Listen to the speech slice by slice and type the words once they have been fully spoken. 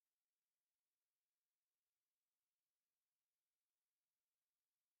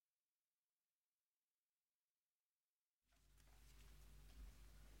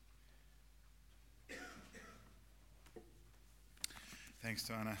Thanks,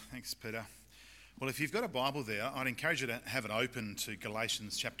 Diana. Thanks, Peter. Well, if you've got a Bible there, I'd encourage you to have it open to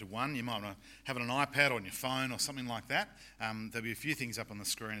Galatians chapter 1. You might want to have it on an iPad or on your phone or something like that. There'll be a few things up on the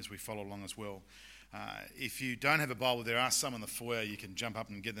screen as we follow along as well. If you don't have a Bible, there are some in the foyer. You can jump up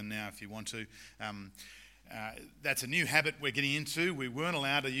and get them now if you want to. That's a new habit we're getting into. We weren't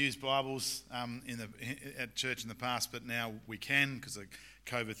allowed to use Bibles at church in the past, but now we can because the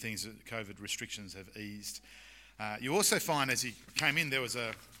COVID restrictions have eased. You also find as you came in, there was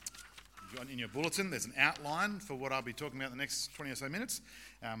in your bulletin, there's an outline for what I'll be talking about in the next 20 or so minutes.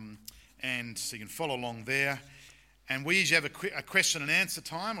 And so you can follow along there. And we usually have a question and answer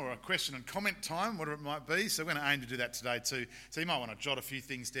time or a question and comment time, whatever it might be. So we're going to aim to do that today too. So you might want to jot a few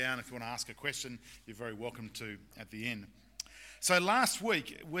things down. If you want to ask a question, you're very welcome to at the end. So last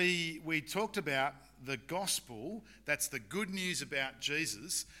week, we talked about the gospel. That's the good news about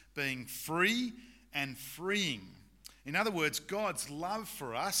Jesus being free and freeing. In other words, God's love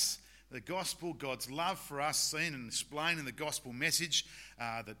for us, the gospel, God's love for us, seen and explained in the gospel message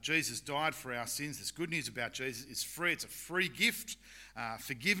that Jesus died for our sins. This good news about Jesus is free. It's a free gift.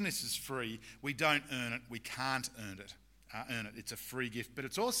 Forgiveness is free. We don't earn it. We can't earn it. It's a free gift, but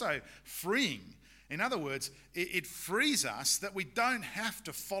it's also freeing. In other words, it frees us that we don't have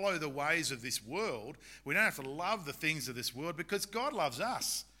to follow the ways of this world. We don't have to love the things of this world because God loves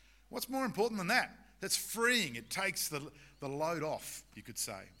us. What's more important than that? That's freeing. It takes the load off, you could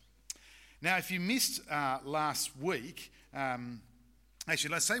say. Now, if you missed last week,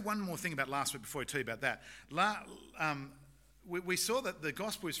 actually, let's say one more thing about last week before I tell you about that. We saw that the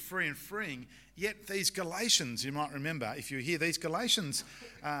gospel is free and freeing, yet these Galatians, you might remember, if you're here, these Galatians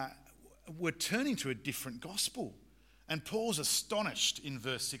were turning to a different gospel. And Paul's astonished in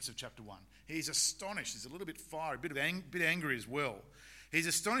verse 6 of chapter 1. He's astonished. He's a little bit fiery, a bit angry as well. He's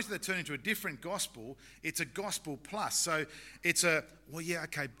astonished that they're turning to a different gospel. It's a gospel plus. So it's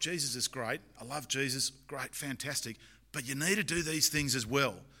Jesus is great. I love Jesus. Great, fantastic. But you need to do these things as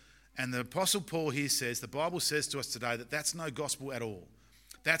well. And the Apostle Paul here says, the Bible says to us today that that's no gospel at all.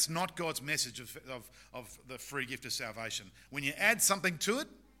 That's not God's message of the free gift of salvation. When you add something to it,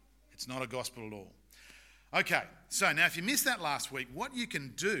 it's not a gospel at all. Okay, so now if you missed that last week, what you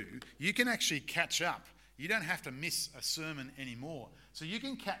can do, you can actually catch up. You don't have to miss a sermon anymore. So you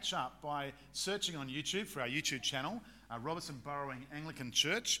can catch up by searching on YouTube for our YouTube channel, Robertson Burrowing Anglican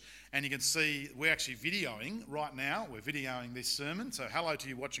Church, and you can see we're actually videoing right now. We're videoing this sermon. So hello to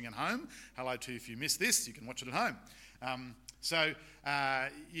you watching at home. Hello to you if you missed this, you can watch it at home. So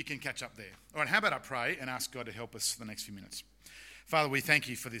you can catch up there. All right, how about I pray and ask God to help us for the next few minutes. Father, we thank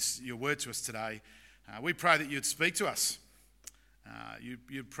you for your word to us today. We pray that you'd speak to us.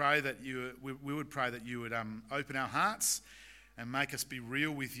 We would pray that you would open our hearts and make us be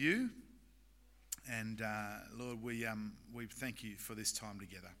real with you. And Lord, we thank you for this time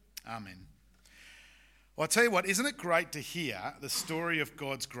together. Amen. Well, I'll tell you what, isn't it great to hear the story of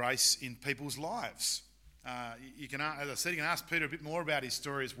God's grace in people's lives? You can, as I said, you can ask Peter a bit more about his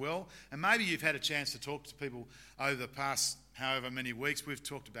story as well. And maybe you've had a chance to talk to people over the past however many weeks. We've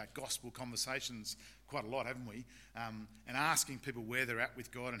talked about gospel conversations quite a lot, haven't we? And asking people where they're at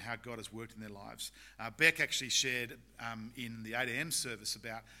with God and how God has worked in their lives. Beck actually shared in the 8 a.m. service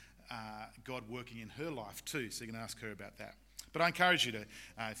about God working in her life too, so you can ask her about that. But I encourage you to,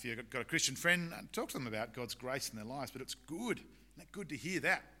 if you've got a Christian friend, talk to them about God's grace in their lives. But it's good. Isn't it good to hear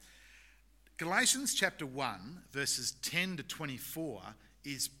that? Galatians chapter 1, verses 10 to 24,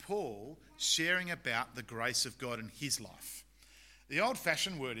 is Paul sharing about the grace of God in his life. The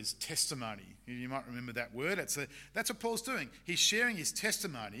old-fashioned word is testimony. You might remember that word. That's what Paul's doing. He's sharing his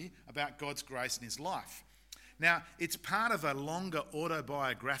testimony about God's grace in his life. Now, it's part of a longer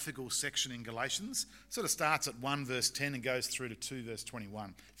autobiographical section in Galatians. It sort of starts at 1 verse 10 and goes through to 2 verse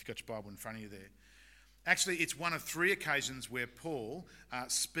 21, if you've got your Bible in front of you there. Actually, it's one of 3 occasions where Paul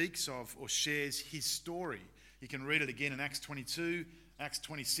speaks of or shares his story. You can read it again in Acts 22, Acts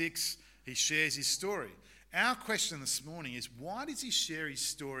 26. He shares his story. Our question this morning is, why does he share his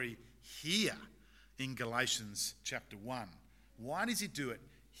story here in Galatians chapter 1? Why does he do it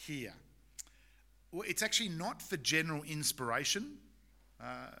here? Well, it's actually not for general inspiration.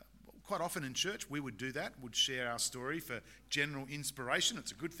 Quite often in church we would do that, would share our story for general inspiration.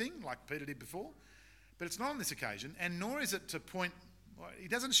 It's a good thing, like Peter did before. But it's not on this occasion, and nor is it to point... He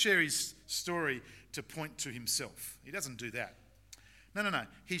doesn't share his story to point to himself. He doesn't do that. No.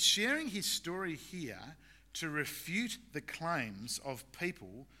 He's sharing his story here to refute the claims of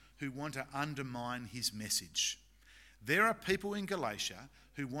people who want to undermine his message. There are people in Galatia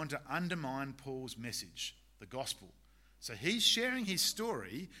who want to undermine Paul's message, the gospel. So he's sharing his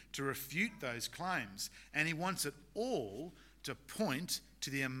story to refute those claims, and he wants it all to point to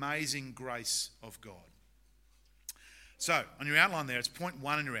the amazing grace of God. So, on your outline there, it's point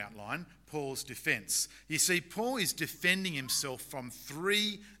 1 in your outline, Paul's defence. You see, Paul is defending himself from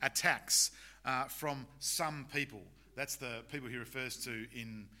 3 attacks from some people. That's the people he refers to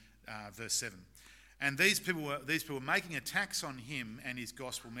in verse 7. And these people were making attacks on him and his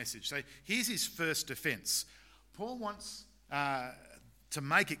gospel message. So here's his first defence. Paul wants to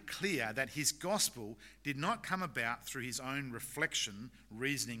make it clear that his gospel did not come about through his own reflection,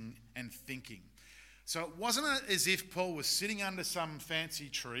 reasoning and thinking. So it wasn't as if Paul was sitting under some fancy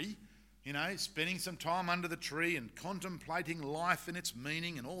tree, spending some time under the tree and contemplating life and its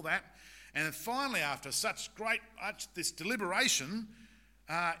meaning and all that. And then finally, after this deliberation,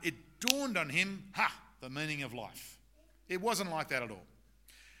 it dawned on him, the meaning of life. It wasn't like that at all.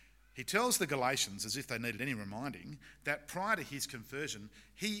 He tells the Galatians, as if they needed any reminding, that prior to his conversion,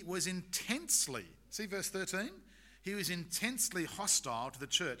 he was intensely, see verse 13? He was intensely hostile to the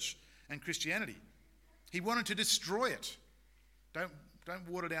church and Christianity. He wanted to destroy it. Don't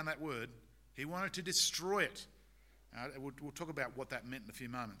water down that word. He wanted to destroy it. We'll talk about what that meant in a few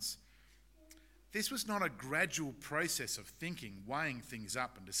moments. This was not a gradual process of thinking, weighing things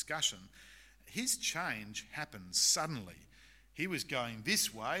up and discussion. His change happened suddenly. He was going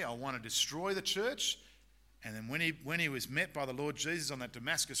this way, I want to destroy the church. And then when he was met by the Lord Jesus on that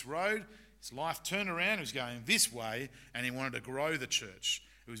Damascus road, his life turned around, he was going this way, and he wanted to grow the church.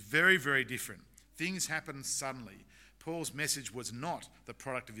 It was very, very different. Things happened suddenly. Paul's message was not the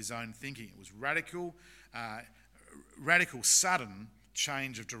product of his own thinking. It was radical, sudden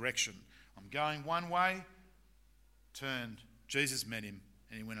change of direction. I'm going one way, turned, Jesus met him,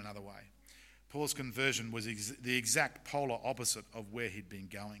 and he went another way. Paul's conversion was the exact polar opposite of where he'd been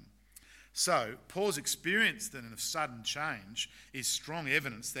going. So, Paul's experience then of sudden change is strong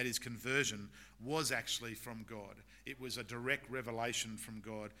evidence that his conversion was actually from God. It was a direct revelation from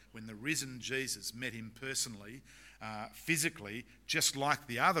God when the risen Jesus met him personally, physically, just like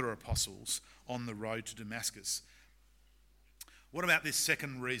the other apostles on the road to Damascus. What about this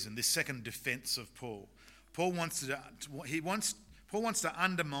second reason, this second defence of Paul? Paul wants to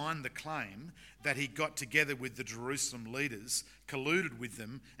undermine the claim that he got together with the Jerusalem leaders, colluded with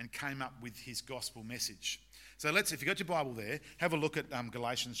them, and came up with his gospel message. So if you've got your Bible there, have a look at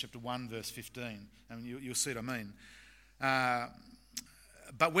Galatians chapter 1, verse 15, and you'll see what I mean.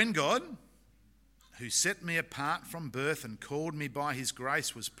 But when God, who set me apart from birth and called me by his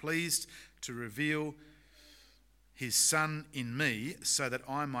grace, was pleased to reveal his Son in me, so that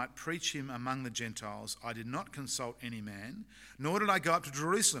I might preach him among the Gentiles, I did not consult any man, nor did I go up to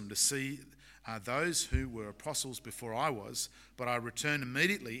Jerusalem to see those who were apostles before I was, but I returned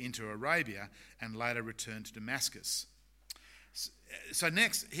immediately into Arabia and later returned to Damascus. So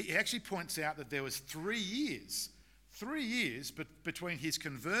next, he actually points out that there was 3 years between his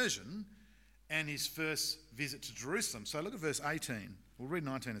conversion and his first visit to Jerusalem. So look at verse 18. We'll read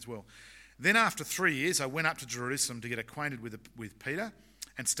 19 as well. Then after 3 years, I went up to Jerusalem to get acquainted with Peter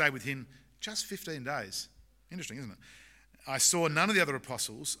and stayed with him just 15 days. Interesting, isn't it? I saw none of the other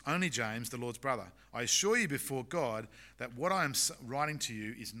apostles, only James, the Lord's brother. I assure you before God that what I am writing to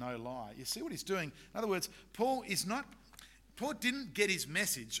you is no lie. You see what he's doing? In other words, Paul didn't get his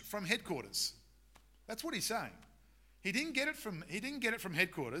message from headquarters. That's what he's saying. He didn't get it from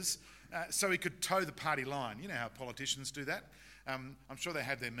headquarters so he could toe the party line. You know how politicians do that? I'm sure they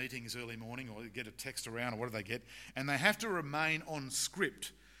have their meetings early morning or get a text around or what do they get, and they have to remain on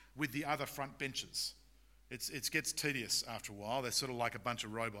script with the other front benches. It gets tedious after a while. They're sort of like a bunch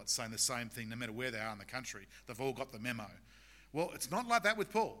of robots saying the same thing no matter where they are in the country. They've all got the memo. Well, it's not like that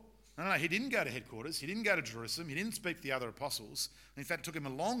with Paul. No, he didn't go to headquarters. He didn't go to Jerusalem. He didn't speak to the other apostles. In fact, it took him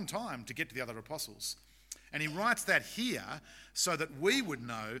a long time to get to the other apostles. And he writes that here so that we would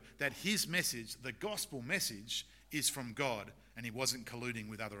know that his message, the gospel message, is from God, and he wasn't colluding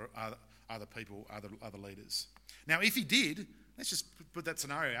with other people, other leaders. Now, if he did, let's just put that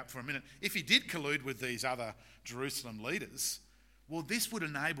scenario up for a minute. If he did collude with these other Jerusalem leaders, well, this would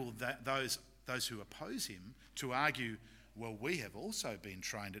enable those who oppose him to argue, well, we have also been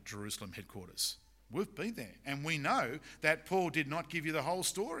trained at Jerusalem headquarters. We've been there, and we know that Paul did not give you the whole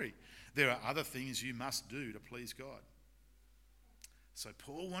story. There are other things you must do to please God. So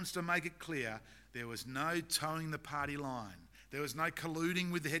Paul wants to make it clear there was no towing the party line. There was no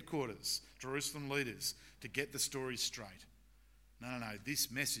colluding with the headquarters, Jerusalem leaders, to get the story straight. No.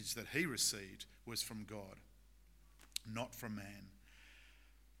 This message that he received was from God, not from man.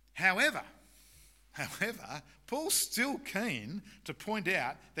 However, Paul's still keen to point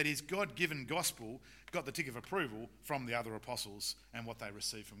out that his God-given gospel got the tick of approval from the other apostles and what they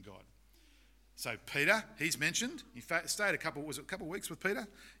received from God. So Peter, he's mentioned. He stayed a couple of weeks with Peter?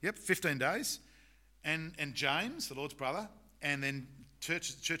 Yep, 15 days. And James, the Lord's brother, and then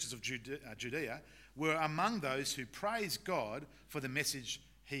churches of Judea were among those who praised God for the message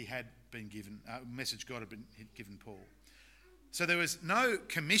he had been given, message God had given Paul. So there was no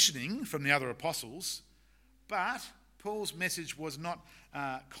commissioning from the other apostles, but Paul's message was not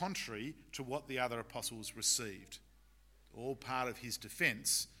contrary to what the other apostles received. All part of his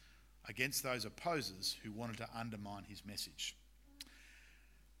defence against those opposers who wanted to undermine his message.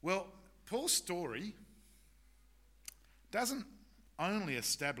 Well, Paul's story doesn't only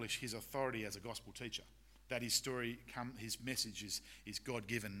establish his authority as a gospel teacher, that his message is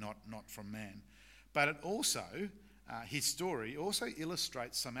God-given, not from man. But it also, his story also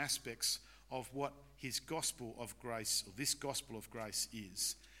illustrates some aspects of what his gospel of grace, or this gospel of grace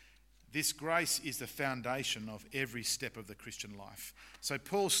is. This grace is the foundation of every step of the Christian life. So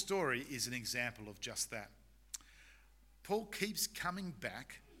Paul's story is an example of just that. Paul keeps coming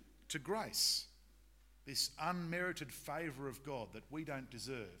back to grace, this unmerited favour of God that we don't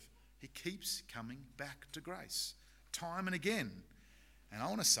deserve. He keeps coming back to grace, time and again. And I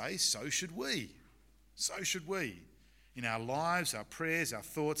want to say, so should we. So should we. In our lives, our prayers, our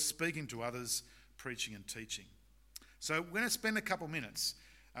thoughts, speaking to others, preaching and teaching. So we're going to spend a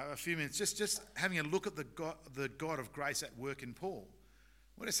few minutes, just having a look at the God of grace at work in Paul.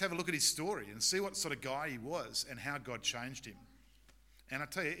 We'll just have a look at his story and see what sort of guy he was and how God changed him. And I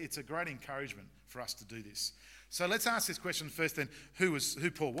tell you, it's a great encouragement for us to do this. So let's ask this question first then, who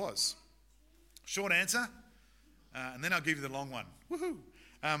Paul was? Short answer, and then I'll give you the long one. Woohoo!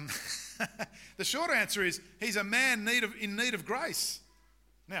 The short answer is, he's a man in need of grace.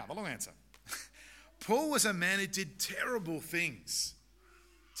 Now, the long answer. Paul was a man who did terrible things.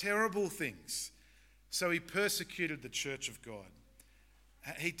 Terrible things. So he persecuted the church of God.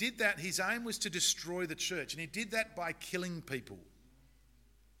 He did that. His aim was to destroy the church, and he did that by killing people,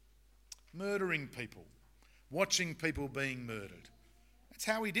 murdering people, watching people being murdered. That's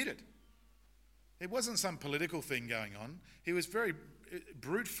how he did it. It wasn't some political thing going on. He was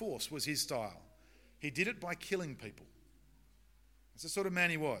brute force was his style. He did it by killing people. That's the sort of man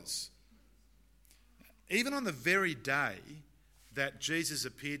he was. Even on the very day that Jesus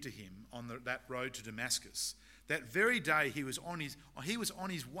appeared to him on that road to Damascus, that very day he was on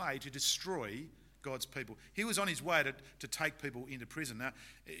his way to destroy God's people. He was on his way to take people into prison. Now,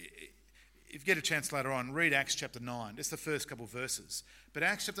 if you get a chance later on, read Acts chapter 9, just the first couple of verses. But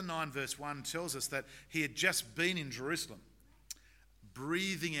Acts chapter 9 verse 1 tells us that he had just been in Jerusalem,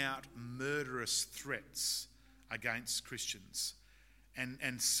 breathing out murderous threats against Christians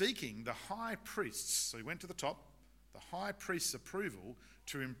and seeking the high priest's, so he went to the top, the high priest's approval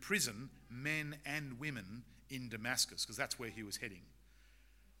to imprison men and women in Damascus, because that's where he was heading.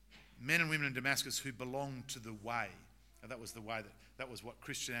 Men and women in Damascus who belonged to the way. And that was the way that was what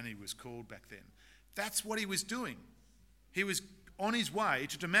Christianity was called back then. That's what he was doing. He was on his way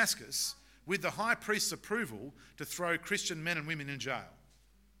to Damascus with the high priest's approval to throw Christian men and women in jail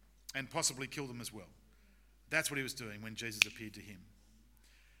and possibly kill them as well. That's what he was doing when Jesus appeared to him.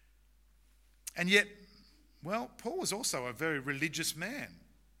 And yet, well, Paul was also a very religious man.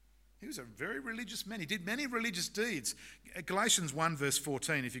 He was a very religious man. He did many religious deeds. Galatians 1 verse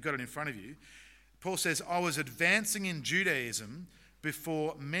 14, if you've got it in front of you, Paul says, I was advancing in Judaism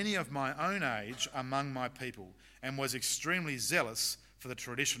before many of my own age among my people, and was extremely zealous for the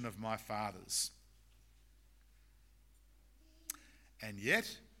tradition of my fathers. And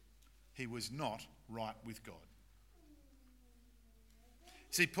yet, he was not right with God.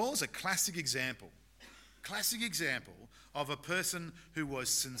 See, Paul's a classic example of a person who was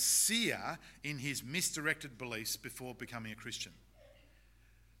sincere in his misdirected beliefs before becoming a Christian.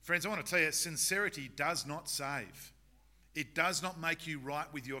 Friends, I want to tell you, sincerity does not save. It does not make you right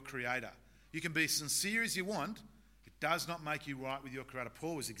with your Creator. You can be sincere as you want. It does not make you right with your Creator.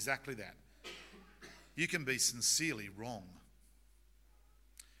 Paul was exactly that. You can be sincerely wrong.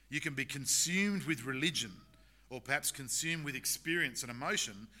 You can be consumed with religion, or perhaps consumed with experience and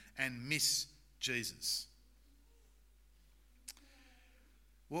emotion, and miss Jesus.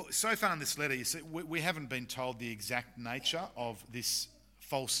 Well, so far in this letter, you see, we haven't been told the exact nature of this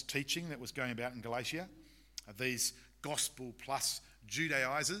false teaching that was going about in Galatia. These gospel plus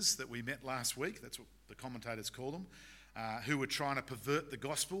Judaizers that we met last week, that's what the commentators call them, who were trying to pervert the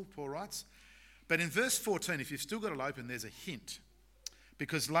gospel, Paul writes. But in verse 14, if you've still got it open, there's a hint.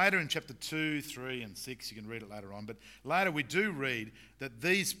 Because later in chapter 2, 3 and 6, you can read it later on, but later we do read that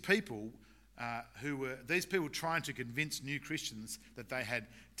these people who were these people trying to convince new Christians that they had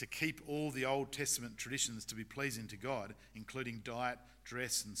to keep all the Old Testament traditions to be pleasing to God, including diet,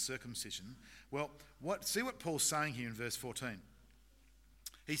 dress, and circumcision. Well, see what Paul's saying here in verse 14.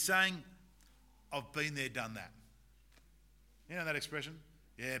 He's saying, I've been there, done that. You know that expression?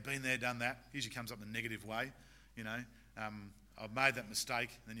 Yeah, been there, done that. Usually comes up in a negative way, you know. I've made that mistake.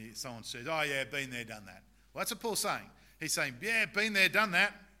 Then someone says, oh yeah, been there, done that. Well, that's what Paul's saying. He's saying, yeah, been there, done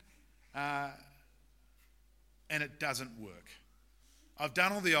that. And it doesn't work. I've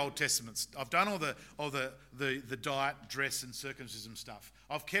done all the Old Testaments. I've done all the diet, dress, and circumcision stuff.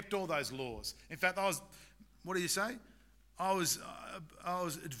 I've kept all those laws. In fact, what do you say? I was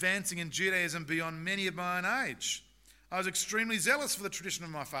advancing in Judaism beyond many of my own age. I was extremely zealous for the tradition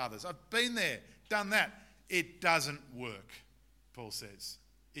of my fathers. I've been there, done that. It doesn't work, Paul says.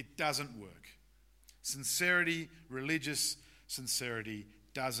 It doesn't work. Sincerity, religious sincerity,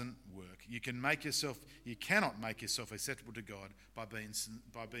 doesn't work. You cannot make yourself acceptable to God by being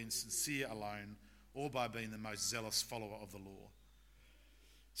sincere alone, or by being the most zealous follower of the law.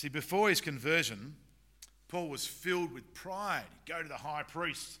 See, before his conversion, Paul was filled with pride. He'd go to the high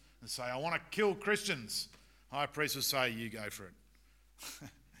priest and say, I want to kill Christians. High priest would say, you go for it.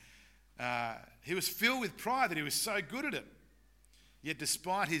 He was filled with pride that he was so good at it. Yet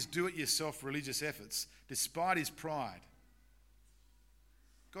despite his do-it-yourself religious efforts, despite his pride,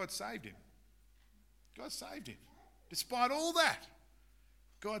 God saved him. God saved him. Despite all that,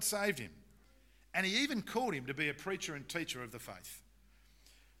 God saved him. And he even called him to be a preacher and teacher of the faith.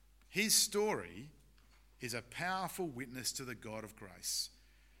 His story is a powerful witness to the God of grace.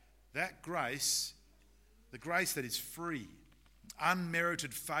 That grace, the grace that is free,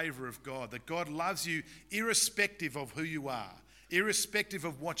 unmerited favour of God, that God loves you irrespective of who you are, irrespective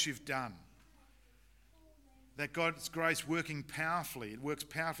of what you've done. That God's grace working powerfully, it works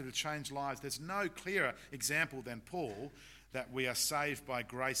powerfully to change lives. There's no clearer example than Paul that we are saved by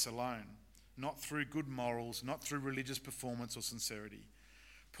grace alone, not through good morals, not through religious performance or sincerity.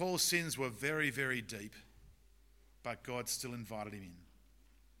 Paul's sins were very, very deep, but God still invited him in.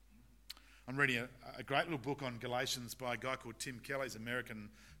 I'm reading a great little book on Galatians by a guy called Tim Keller. He's an American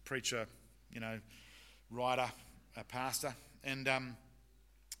preacher, writer, a pastor. And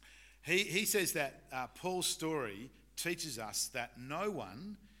he says that Paul's story teaches us that no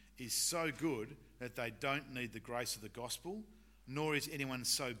one is so good that they don't need the grace of the gospel, nor is anyone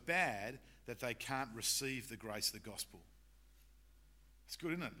so bad that they can't receive the grace of the gospel. It's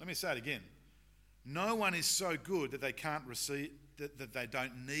good, isn't it? Let me say it again. No one is so good that they can't receive, that they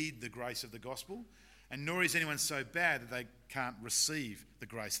don't need the grace of the gospel, and nor is anyone so bad that they can't receive the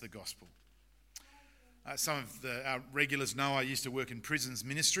grace of the gospel. Some of our regulars know I used to work in prisons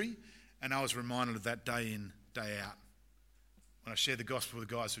ministry, and I was reminded of that day in, day out. When I shared the gospel with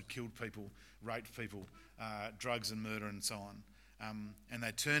the guys who'd killed people, raped people, drugs and murder and so on. And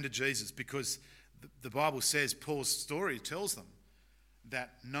they turned to Jesus because the Bible says, Paul's story tells them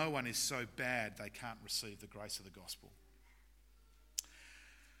that no one is so bad they can't receive the grace of the gospel.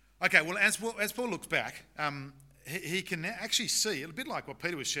 Okay, well, as Paul looks back, he can actually see, a bit like what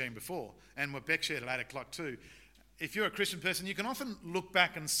Peter was sharing before, and what Beck shared at 8 o'clock too. If you're a Christian person, you can often look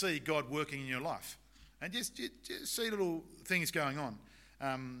back and see God working in your life. And just see little things going on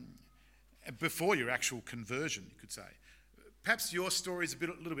before your actual conversion, you could say. Perhaps your story is a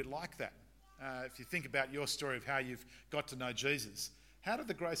little bit like that. If you think about your story of how you've got to know Jesus, how did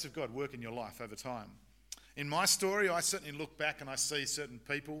the grace of God work in your life over time? In my story, I certainly look back and I see certain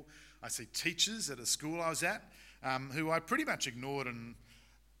people, I see teachers at a school I was at, who I pretty much ignored and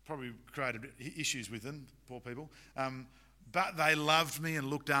probably created issues with them, poor people. But they loved me and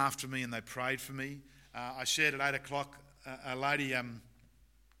looked after me and they prayed for me. I shared at 8 o'clock a lady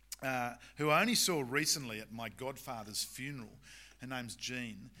who I only saw recently at my godfather's funeral. Her name's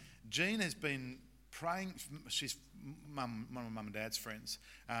Jean. Jean has been praying, she's one of my mum and dad's friends.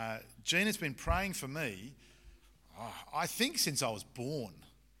 Jean has been praying for me, I think since I was born.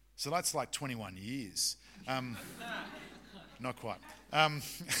 So that's like 21 years. Not quite.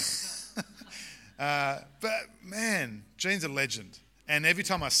 But man, Jean's a legend. And every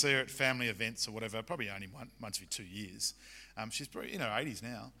time I see her at family events or whatever, probably only once every 2 years, she's probably in her 80s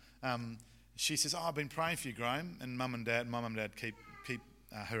now. She says, I've been praying for you, Graham, and my mum and dad keep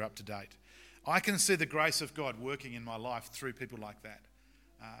her up to date. I can see the grace of God working in my life through people like that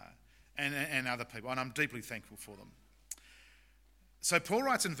and other people, and I'm deeply thankful for them. So Paul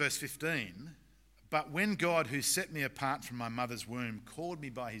writes in verse 15, but when God, who set me apart from my mother's womb, called me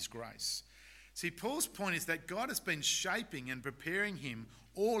by his grace. See, Paul's point is that God has been shaping and preparing him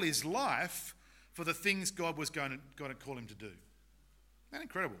all his life for the things God was going to call him to do. Isn't that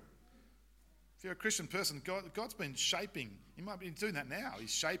incredible? If you're a Christian person, God's been shaping. He might be doing that now.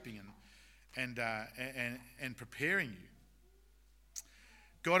 He's shaping and preparing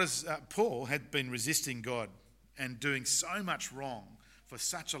you. Paul had been resisting God and doing so much wrong for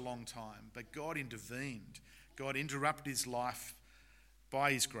such a long time, but God intervened. God interrupted his life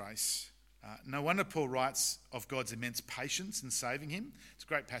by his grace. No wonder Paul writes of God's immense patience in saving him. It's a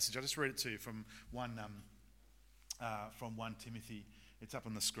great passage. I'll just read it to you from 1 Timothy. It's up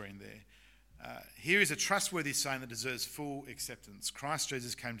on the screen there. Here is a trustworthy saying that deserves full acceptance. Christ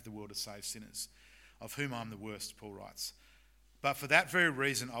Jesus came to the world to save sinners, of whom I'm the worst, Paul writes. But for that very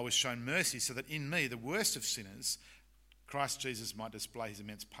reason I was shown mercy, so that in me, the worst of sinners, Christ Jesus might display his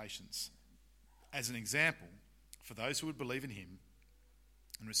immense patience as an example for those who would believe in him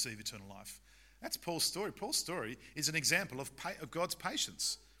and receive eternal life. That's Paul's story. Paul's story is an example of God's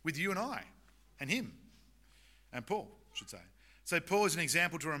patience with you and I and him and Paul, I should say. So Paul is an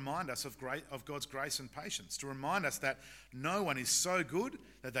example to remind us of God's grace and patience, to remind us that no one is so good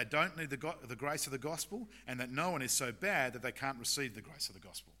that they don't need the grace of the gospel, and that no one is so bad that they can't receive the grace of the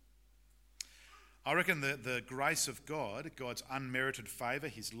gospel. I reckon the grace of God, God's unmerited favour,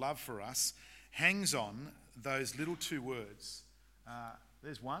 his love for us, hangs on those little two words.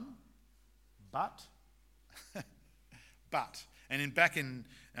 There's one, but. But. And back in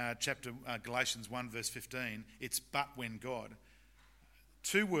Galatians 1 verse 15, it's but when God.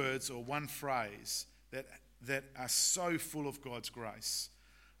 Two words or one phrase that are so full of God's grace.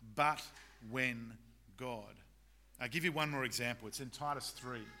 But when God. I'll give you one more example. It's in Titus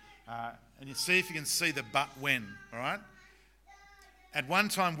 3. And you see if you can see the but when, all right? At one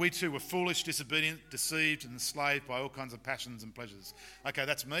time we too were foolish, disobedient, deceived and enslaved by all kinds of passions and pleasures. Okay,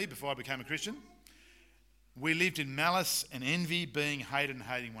 that's me before I became a Christian. We lived in malice and envy, being hated and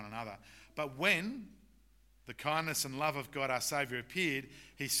hating one another. But when the kindness and love of God our Saviour appeared,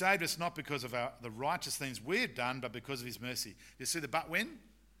 he saved us not because of the righteous things we had done, but because of his mercy. You see the but when?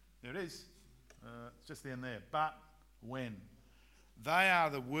 There it is. It's just the end there. But when. They are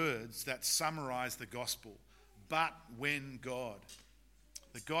the words that summarise the gospel. But when God.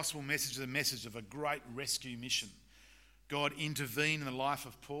 The gospel message is a message of a great rescue mission. God intervened in the life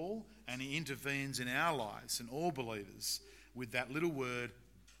of Paul, and he intervenes in our lives and all believers with that little word,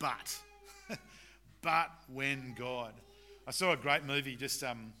 but. But when God. I saw a great movie just,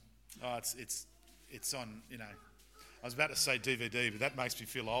 it's on, I was about to say DVD, but that makes me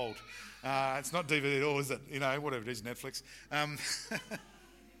feel old. It's not DVD at all, is it? Whatever it is, Netflix.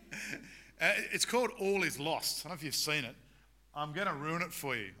 It's called All Is Lost. I don't know if you've seen it. I'm going to ruin it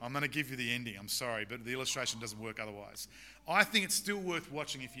for you. I'm going to give you the ending. I'm sorry, but the illustration doesn't work otherwise. I think it's still worth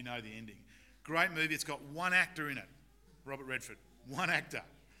watching if you know the ending. Great movie. It's got one actor in it, Robert Redford. One actor.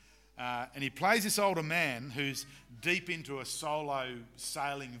 And he plays this older man who's deep into a solo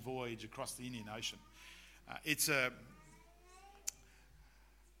sailing voyage across the Indian Ocean. It's a...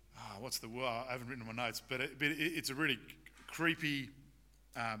 what's the word? I haven't written my notes, but it's a really creepy,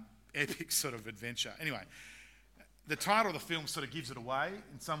 epic sort of adventure. Anyway, the title of the film sort of gives it away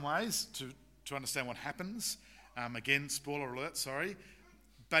in some ways to understand what happens. Again, spoiler alert, sorry.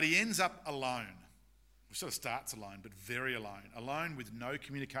 But he ends up alone. He sort of starts alone, but very alone. Alone with no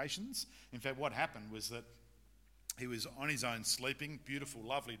communications. In fact, what happened was that he was on his own sleeping, beautiful,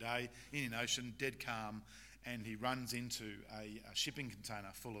 lovely day, Indian Ocean, dead calm, and he runs into a shipping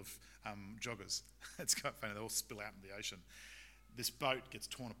container full of joggers. It's quite funny, they all spill out in the ocean. This boat gets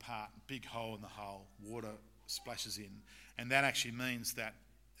torn apart, big hole in the hull, water splashes in, and that actually means that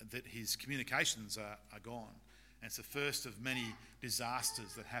his communications are gone. And it's the first of many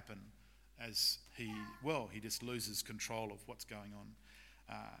disasters that happen as he just loses control of what's going on,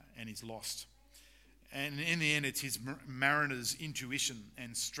 and he's lost. And in the end, it's his mariner's intuition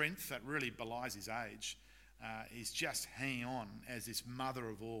and strength that really belies his age. He's just hanging on as this mother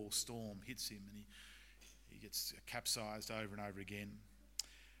of all storm hits him, and he gets capsized over and over again.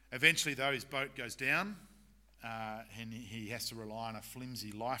 Eventually, though, his boat goes down, and he has to rely on a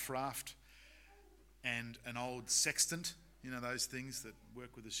flimsy life raft and an old sextant, those things that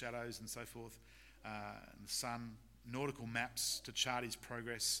work with the shadows and so forth, and the sun, nautical maps to chart his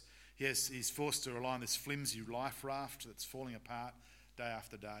progress. He's forced to rely on this flimsy life raft that's falling apart day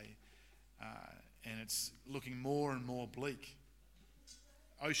after day, and it's looking more and more bleak.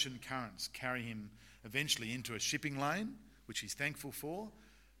 Ocean currents carry him eventually into a shipping lane, which he's thankful for,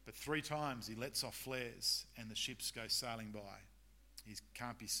 but 3 times he lets off flares and the ships go sailing by. He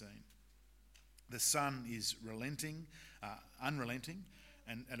can't be seen. The sun is unrelenting,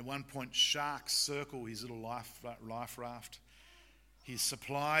 and at one point sharks circle his little life raft. His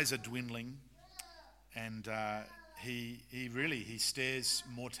supplies are dwindling, and he stares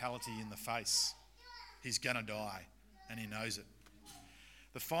mortality in the face. He's going to die, and he knows it.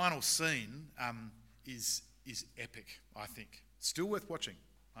 The final scene is epic, I think. Still worth watching.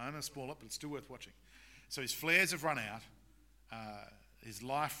 I don't want to spoil it, but it's still worth watching. So his flares have run out. His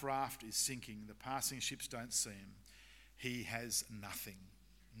life raft is sinking. The passing ships don't see him. He has nothing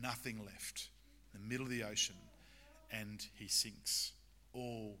left in the middle of the ocean, and he sinks.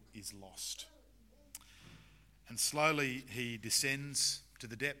 All is lost. And slowly he descends to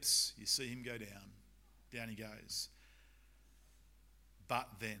the depths. You see him go down. Down he goes. But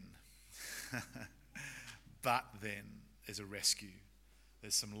then there's a rescue.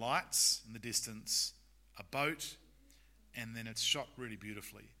 There's some lights in the distance, a boat, and then it's shot really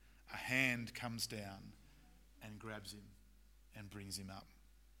beautifully. A hand comes down and grabs him and brings him up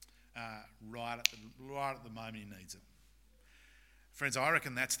right at the moment he needs it. Friends, I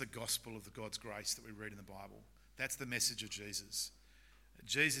reckon that's the gospel of the God's grace that we read in the Bible. That's the message of Jesus.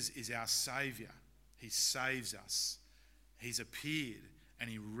 Jesus is our saviour. He saves us. He's appeared and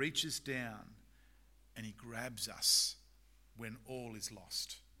he reaches down and he grabs us when all is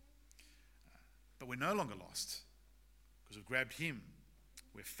lost. But we're no longer lost because we've grabbed him.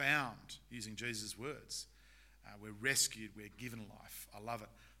 We're found, using Jesus' words. We're rescued. We're given life. I love it.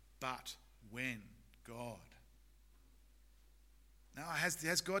 But when God... Now,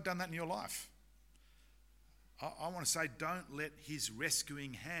 has God done that in your life? I want to say, don't let his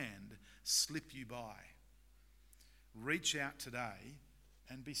rescuing hand slip you by. Reach out today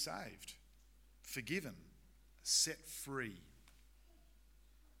and be saved, forgiven, set free.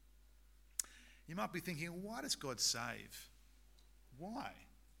 You might be thinking, why does God save? Why?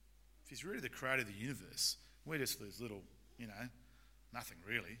 If he's really the creator of the universe, we're just these little, nothing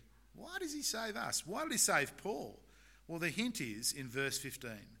really. Why does he save us? Why did he save Paul? Well, the hint is in verse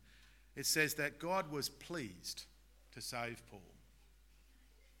 15. It says that God was pleased to save Paul.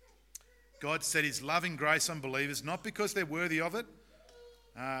 God set his loving grace on believers, not because they're worthy of it.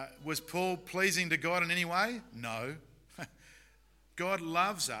 Was Paul pleasing to God in any way? No. God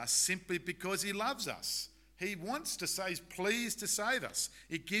loves us simply because he loves us. He wants to say, he's pleased to save us.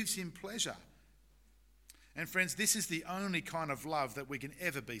 It gives him pleasure. And friends, this is the only kind of love that we can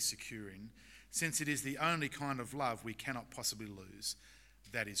ever be secure in, since it is the only kind of love we cannot possibly lose.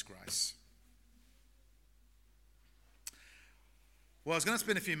 That is grace. Well, I was going to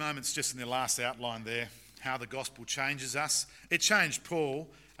spend a few moments just in the last outline there, how the gospel changes us. It changed Paul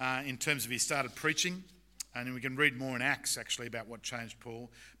in terms of he started preaching, and we can read more in Acts actually about what changed Paul.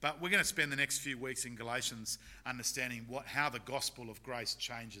 But we're going to spend the next few weeks in Galatians understanding how the gospel of grace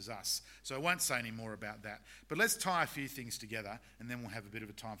changes us. So I won't say any more about that. But let's tie a few things together, and then we'll have a bit of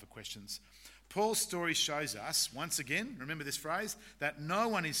a time for questions. Paul's story shows us, once again, remember this phrase, that no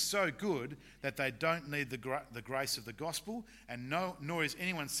one is so good that they don't need the grace of the gospel, and nor is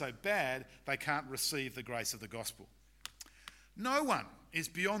anyone so bad they can't receive the grace of the gospel. No one is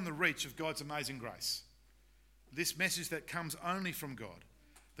beyond the reach of God's amazing grace. This message that comes only from God.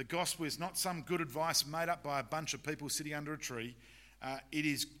 The gospel is not some good advice made up by a bunch of people sitting under a tree. It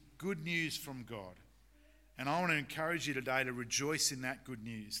is good news from God. And I want to encourage you today to rejoice in that good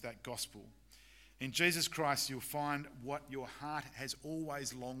news, that gospel. In Jesus Christ, you'll find what your heart has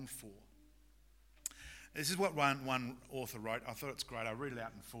always longed for. This is what one author wrote. I thought it's great. I'll read it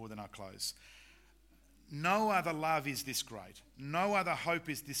out in 4, then I'll close. No other love is this great. No other hope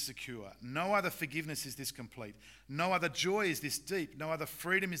is this secure. No other forgiveness is this complete. No other joy is this deep. No other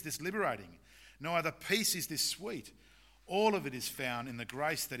freedom is this liberating. No other peace is this sweet. All of it is found in the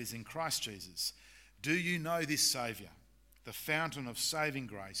grace that is in Christ Jesus. Do you know this Saviour, the fountain of saving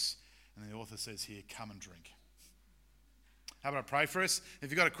grace? And the author says here, come and drink. How about I pray for us? If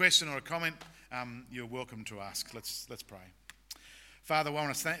you've got a question or a comment, you're welcome to ask. Let's pray. Father, I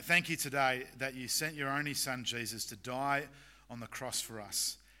want to thank you today that you sent your only Son, Jesus, to die on the cross for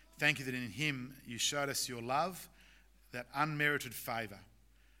us. Thank you that in him you showed us your love, that unmerited favour.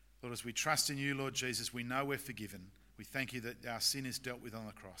 Lord, as we trust in you, Lord Jesus, we know we're forgiven. We thank you that our sin is dealt with on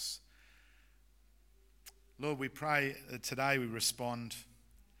the cross. Lord, we pray that today we respond,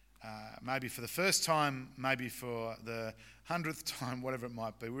 maybe for the first time, maybe for the 100th time, whatever it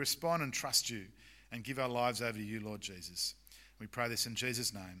might be. We respond and trust you and give our lives over to you, Lord Jesus. We pray this in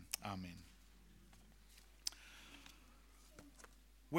Jesus' name. Amen.